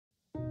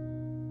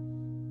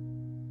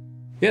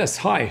Yes,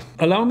 hi.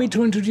 Allow me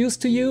to introduce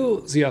to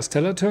you the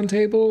Astellar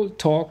turntable,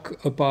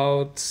 talk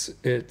about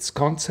its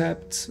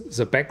concept,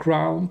 the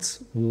background,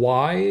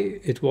 why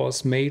it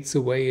was made the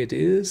way it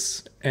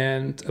is,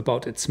 and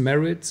about its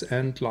merits,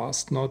 and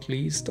last not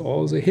least,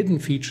 all the hidden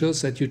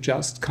features that you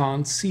just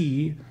can't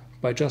see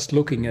by just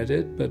looking at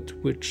it, but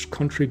which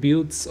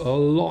contributes a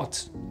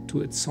lot to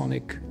its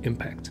sonic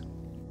impact.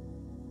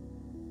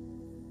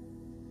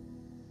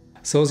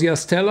 So the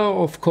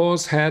Astellar, of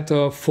course, had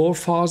a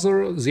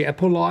forefather, the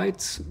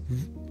Apollite,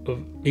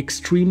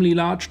 extremely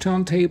large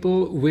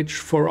turntable, which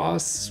for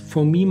us,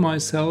 for me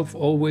myself,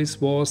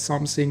 always was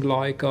something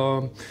like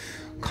a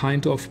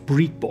kind of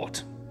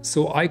breakboard.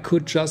 So I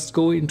could just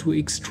go into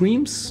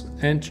extremes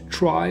and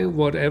try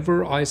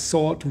whatever I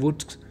thought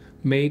would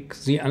make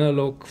the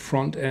analog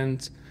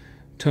front-end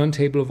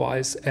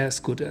turntable-wise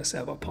as good as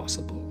ever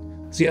possible.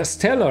 The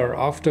Astellar,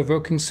 after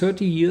working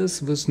 30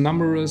 years with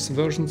numerous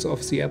versions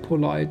of the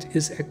Apollite,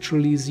 is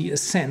actually the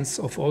essence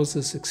of all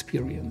this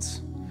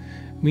experience.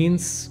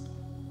 Means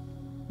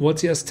what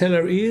the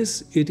Astellar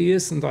is, it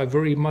is, and I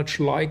very much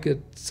like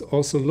it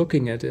also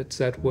looking at it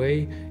that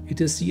way,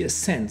 it is the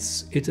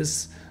essence. It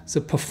is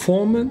the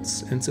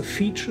performance and the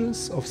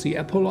features of the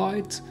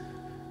Apollite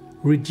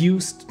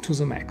reduced to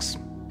the max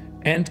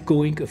and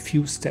going a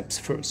few steps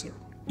further,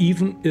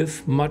 even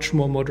if much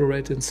more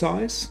moderate in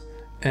size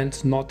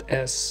and not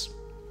as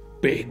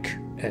big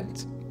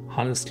and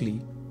honestly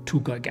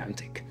too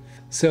gigantic.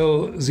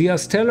 So the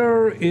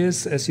Astellar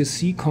is, as you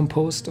see,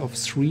 composed of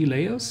 3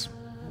 layers.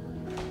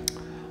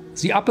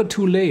 The upper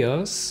 2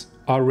 layers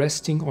are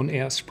resting on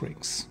air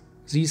springs.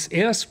 These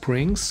air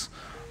springs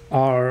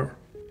are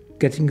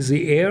getting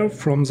the air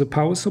from the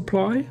power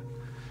supply,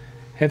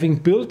 having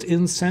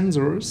built-in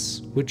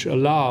sensors which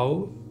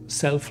allow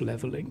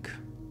self-leveling.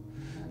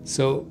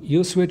 So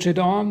you switch it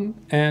on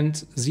and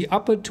the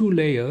upper 2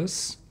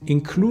 layers,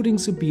 including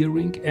the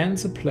bearing and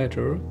the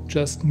platter,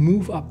 just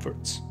move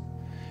upwards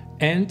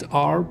and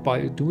are,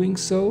 by doing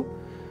so,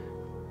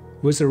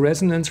 with a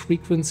resonance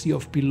frequency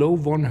of below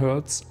 1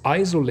 Hz,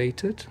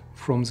 isolated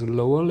from the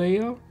lower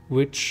layer,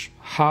 which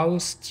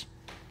housed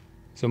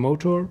the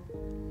motor,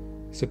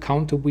 the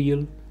counter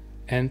wheel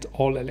and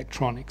all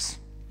electronics,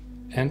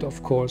 and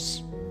of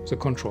course the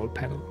control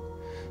panel.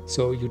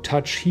 So you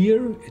touch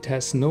here, it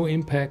has no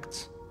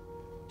impact.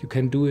 You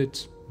can do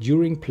it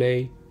during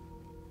play.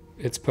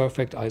 It's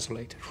perfect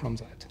isolated from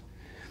that.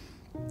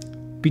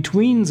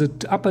 Between the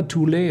upper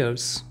 2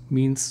 layers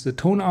means the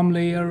tone arm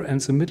layer and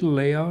the middle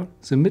layer.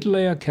 The middle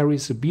layer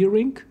carries the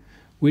bearing,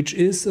 which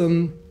is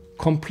a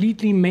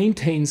completely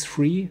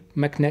maintenance-free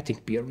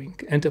magnetic bearing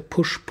and a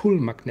push-pull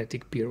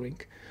magnetic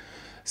bearing.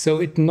 So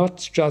it's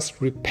not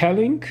just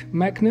repelling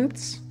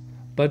magnets,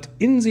 but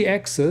in the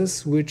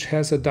axis, which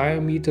has a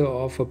diameter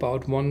of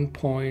about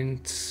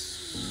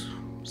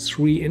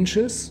 1.3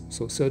 inches,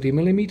 so 30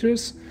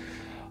 millimeters.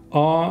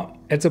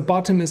 At the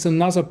bottom is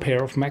another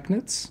pair of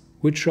magnets,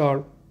 which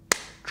are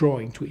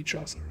drawing to each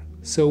other.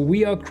 So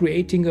we are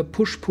creating a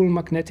push-pull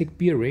magnetic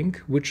bearing,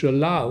 which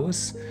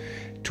allows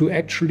to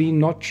actually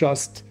not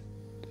just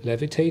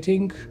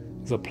levitating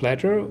the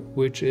platter,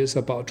 which is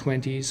about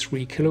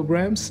 23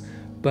 kilograms,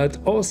 but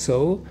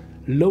also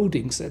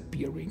loading that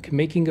bearing,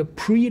 making a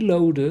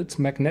preloaded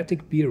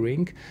magnetic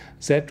bearing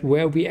that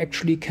where we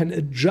actually can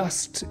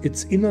adjust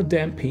its inner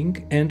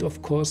damping and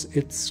of course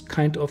its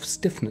kind of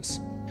stiffness.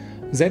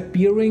 That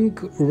bearing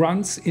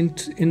runs in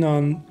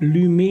a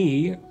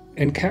lumet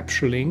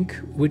encapsulating,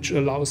 which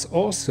allows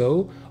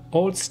also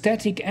all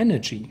static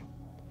energy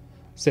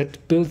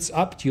that builds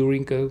up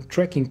during a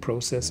tracking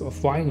process of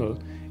vinyl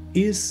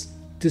is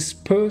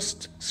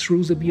dispersed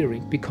through the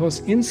bearing,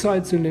 because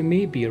inside the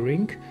lumet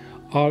bearing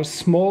are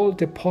small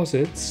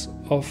deposits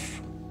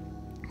of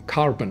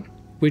carbon,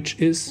 which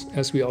is,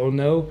 as we all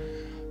know,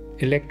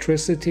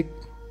 electricity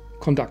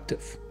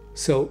conductive.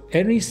 So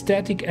any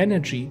static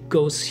energy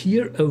goes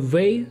here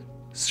away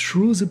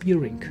through the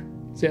bearing.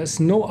 There's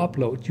no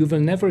upload. You will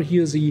never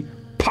hear the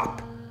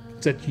pop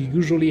that you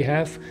usually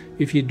have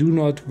if you do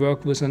not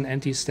work with an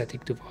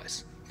anti-static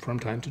device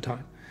from time to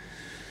time.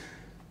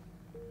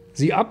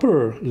 The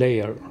upper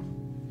layer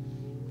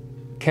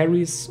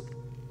carries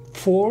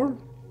 4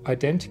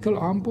 identical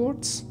arm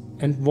boards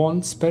and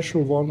 1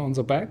 special one on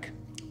the back,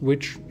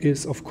 which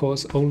is of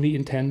course only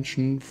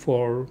intention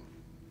for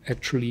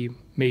actually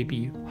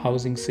maybe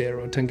housing there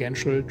a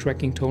tangential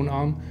tracking tone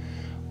arm,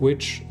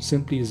 which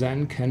simply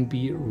then can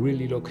be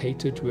really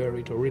located where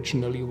it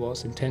originally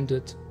was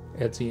intended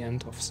at the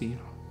end of the.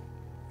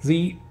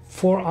 The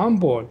 4 arm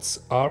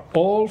boards are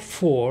all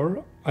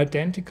 4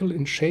 identical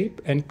in shape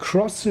and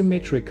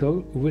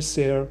cross-symmetrical with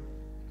their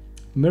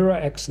mirror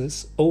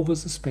axis over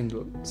the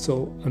spindle.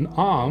 So an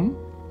arm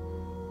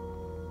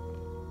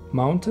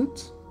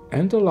mounted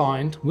and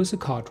aligned with a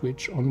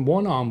cartridge on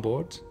one arm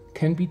board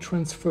can be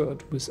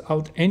transferred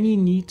without any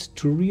need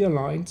to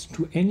realign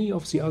to any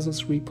of the other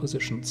 3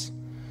 positions.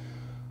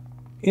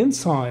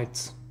 Inside,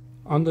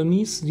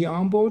 underneath the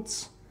arm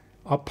boards,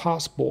 are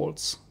pass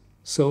balls.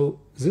 So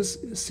this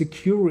is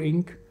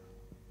securing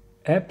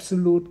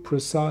absolute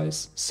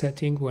precise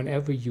setting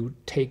whenever you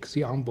take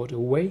the armboard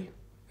away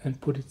and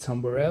put it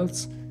somewhere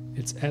else.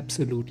 It's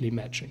absolutely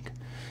matching.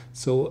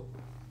 So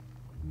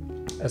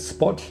a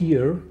spot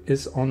here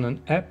is on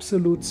an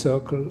absolute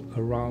circle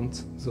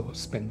around the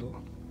spindle.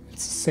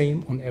 It's the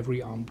same on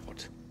every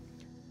armboard.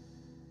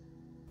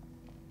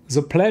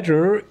 The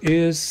platter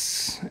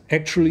is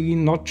actually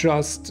not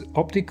just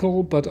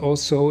optical, but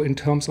also in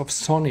terms of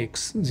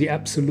sonics, the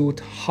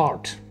absolute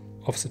heart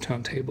of the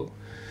turntable.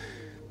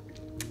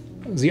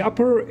 The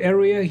upper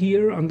area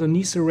here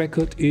underneath the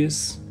record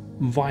is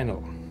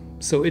vinyl.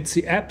 So it's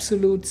the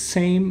absolute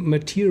same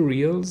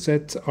material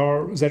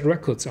that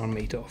records are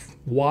made of.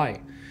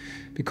 Why?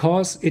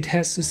 Because it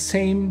has the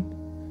same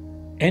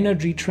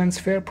energy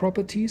transfer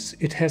properties,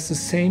 it has the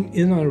same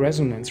inner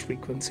resonance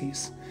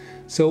frequencies.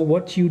 So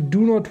what you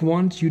do not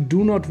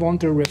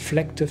want a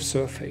reflective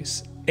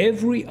surface.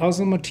 Every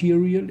other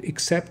material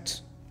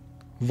except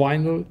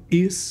vinyl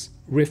is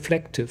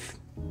reflective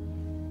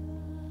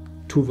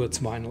towards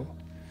vinyl.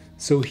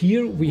 So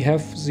here we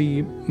have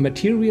the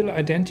material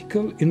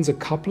identical in the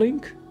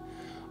coupling.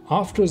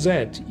 After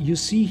that, you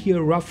see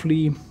here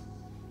roughly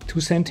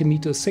 2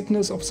 centimeters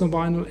thickness of the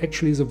vinyl.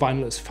 Actually, the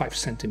vinyl is 5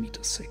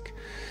 centimeters thick.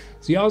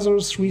 The other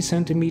 3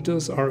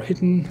 centimeters are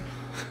hidden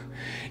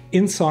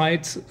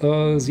inside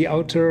the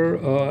outer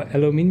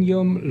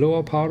aluminium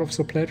lower part of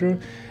the platter,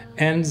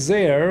 and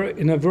there,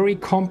 in a very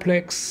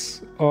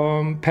complex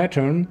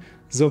pattern,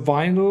 the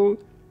vinyl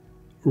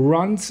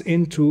runs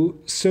into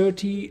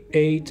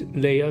 38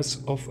 layers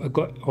of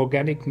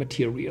organic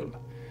material,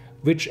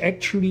 which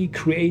actually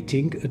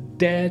creating a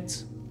dead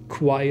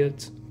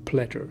quiet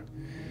platter.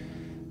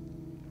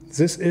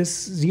 This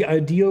is the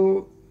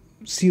ideal,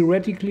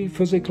 theoretically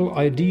physical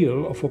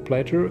ideal of a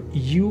platter.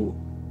 You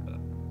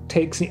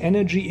take the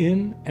energy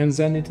in and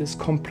then it is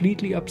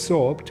completely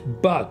absorbed,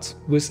 but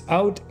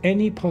without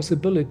any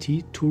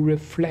possibility to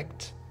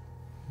reflect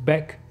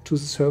back to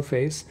the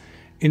surface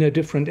in a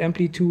different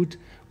amplitude,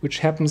 which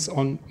happens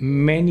on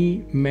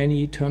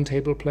many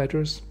turntable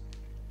platters.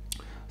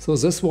 So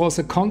this was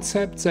a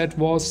concept that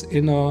was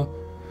in a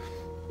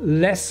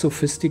less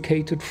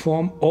sophisticated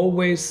form,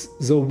 always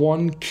the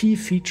one key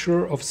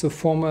feature of the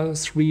former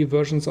 3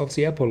 versions of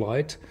the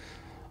Apollite,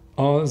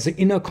 the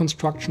inner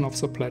construction of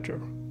the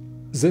platter.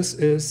 This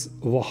is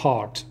the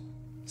heart.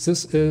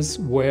 This is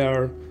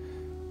where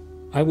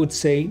I would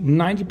say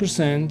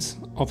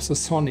 90% of the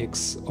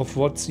sonics of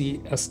what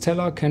the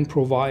Astellar can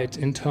provide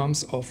in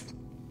terms of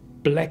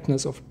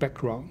blackness of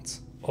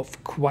backgrounds,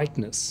 of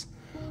quietness,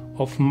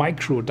 of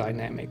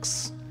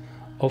microdynamics,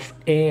 of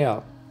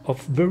air,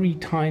 of very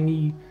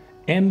tiny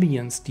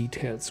ambience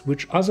details,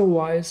 which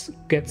otherwise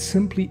get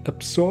simply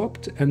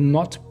absorbed and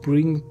not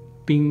bring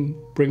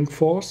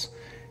forth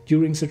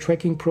during the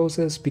tracking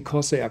process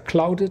because they are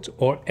clouded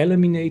or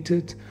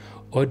eliminated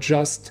or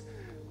just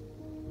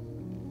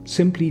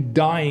simply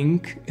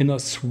dying in a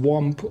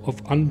swamp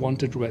of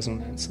unwanted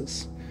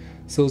resonances.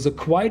 So the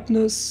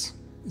quietness,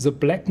 the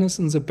blackness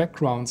in the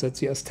background that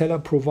the Astellar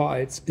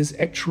provides is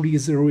actually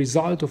the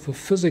result of a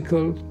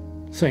physical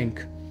thing.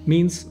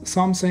 Means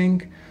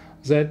something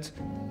that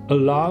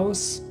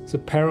allows the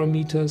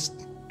parameters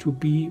to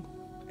be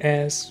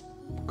as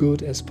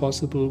good as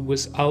possible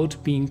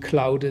without being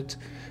clouded,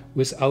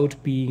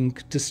 without being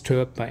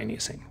disturbed by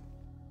anything.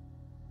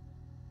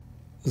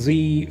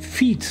 The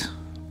feet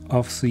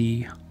of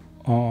the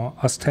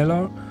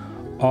Astellar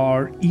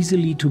are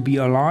easily to be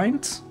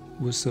aligned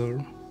with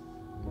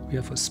we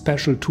have a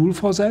special tool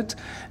for that,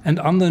 and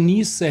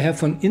underneath they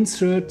have an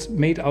insert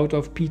made out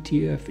of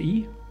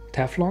PTFE,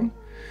 Teflon,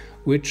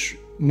 which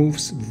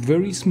moves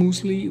very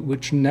smoothly,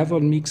 which never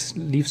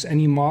leaves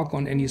any mark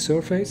on any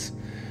surface.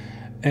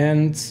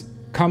 And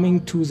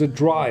coming to the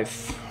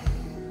drive,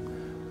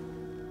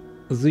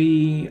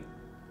 the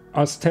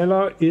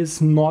Astellar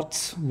is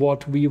not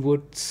what we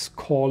would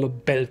call a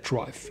belt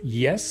drive.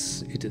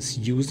 Yes, it is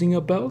using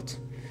a belt,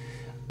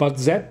 but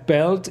that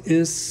belt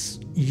is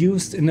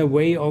used in a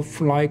way of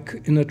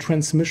like in a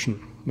transmission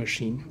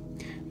machine.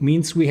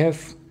 Means we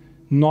have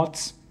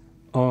not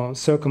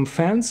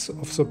circumference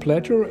of the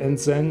platter and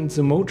then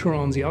the motor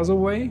on the other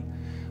way,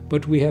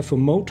 but we have a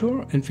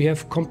motor and we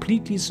have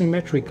completely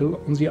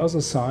symmetrical on the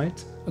other side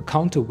a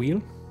counter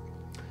wheel.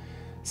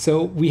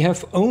 So we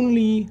have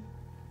only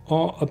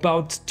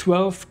about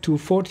 12 to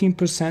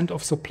 14%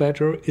 of the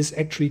platter is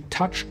actually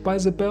touched by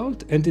the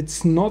belt, and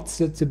it's not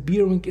that the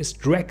bearing is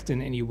dragged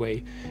in any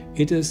way.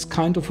 It is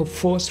kind of a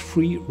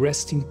force-free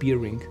resting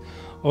bearing.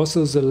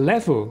 Also the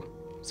level,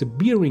 the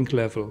bearing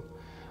level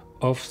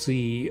of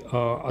the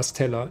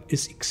Astellar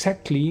is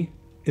exactly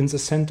in the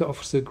center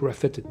of the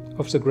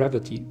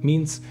gravity.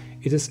 Means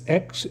it is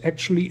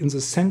actually in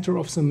the center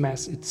of the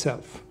mass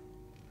itself.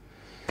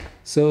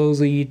 So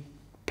the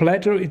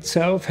platter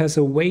itself has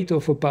a weight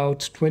of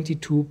about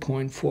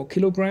 22.4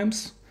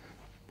 kilograms,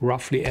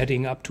 roughly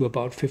adding up to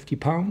about 50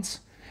 pounds.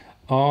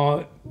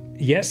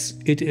 Yes,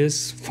 it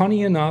is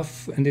funny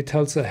enough, and it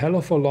tells a hell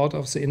of a lot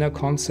of the inner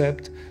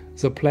concept.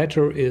 The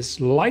platter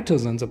is lighter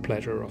than the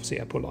platter of the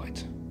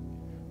Apollite,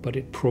 but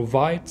it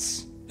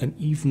provides an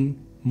even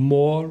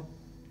more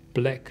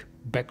black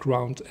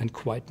background and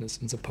quietness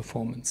in the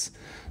performance.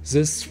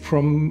 This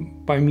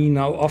by me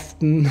now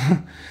often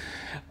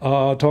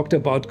talked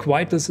about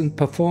quietness and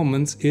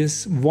performance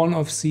is one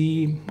of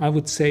the, I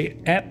would say,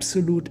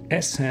 absolute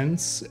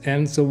essence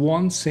and the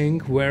one thing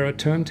where a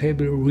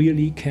turntable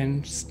really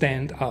can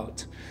stand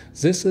out.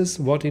 This is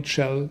what it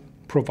shall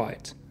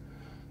provide.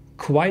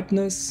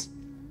 Quietness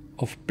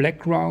of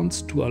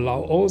backgrounds to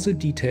allow all the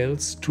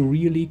details to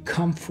really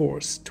come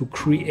forth, to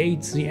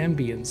create the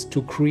ambience,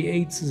 to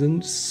create the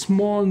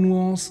small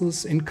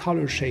nuances in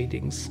color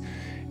shadings,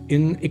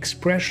 in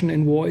expression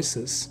in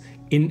voices,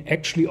 in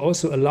actually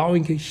also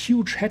allowing a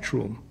huge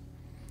headroom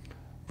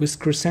with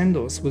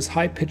crescendos, with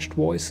high-pitched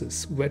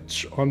voices,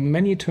 which on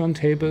many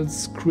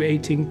turntables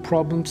creating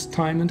problems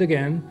time and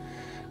again,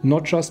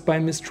 not just by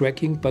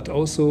mistracking, but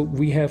also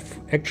we have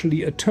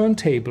actually a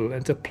turntable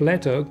and a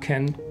platter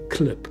can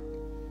clip.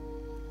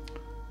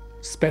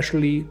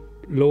 Especially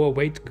lower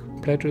weight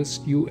platters,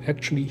 you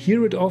actually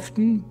hear it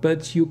often,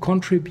 but you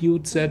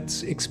contribute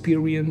that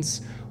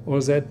experience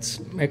or that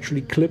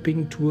actually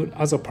clipping to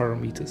other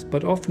parameters.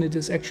 But often it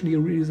is actually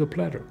really the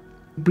platter.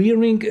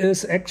 Bearing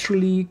is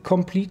actually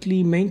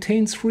completely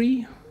maintenance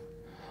free.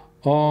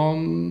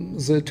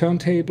 The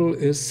turntable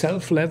is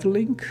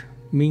self-leveling,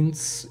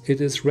 means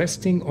it is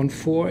resting on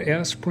 4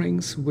 air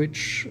springs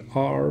which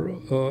are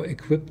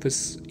equipped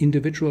with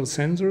individual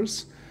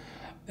sensors.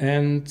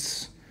 And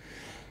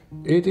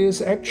it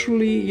is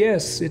actually,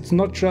 yes, it's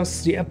not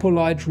just the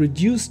Apolyte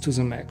reduced to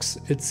the max,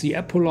 it's the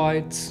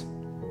Apolyte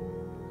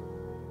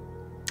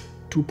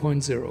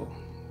 2.0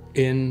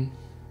 in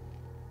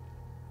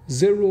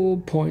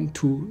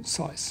 0.2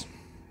 size.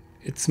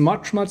 It's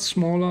much, much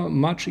smaller,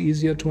 much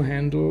easier to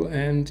handle,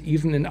 and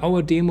even in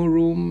our demo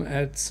room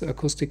at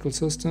Acoustical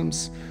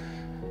Systems,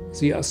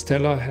 the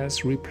Astellar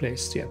has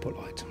replaced the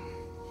Apolyte.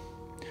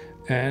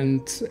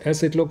 And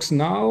as it looks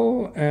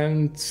now,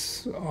 and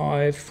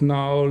I've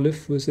now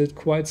lived with it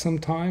quite some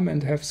time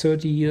and have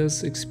 30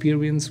 years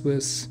experience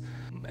with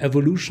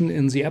evolution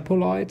in the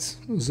Apolyte,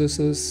 this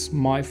is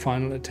my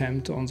final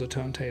attempt on the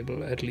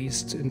turntable, at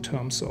least in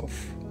terms of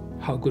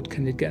how good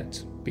can it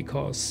get,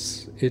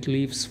 because it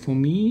leaves for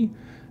me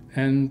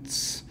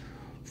and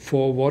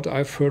for what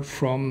I've heard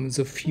from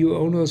the few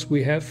owners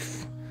we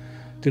have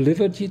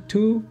delivered it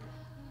to,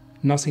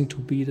 nothing to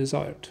be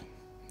desired.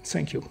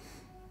 Thank you.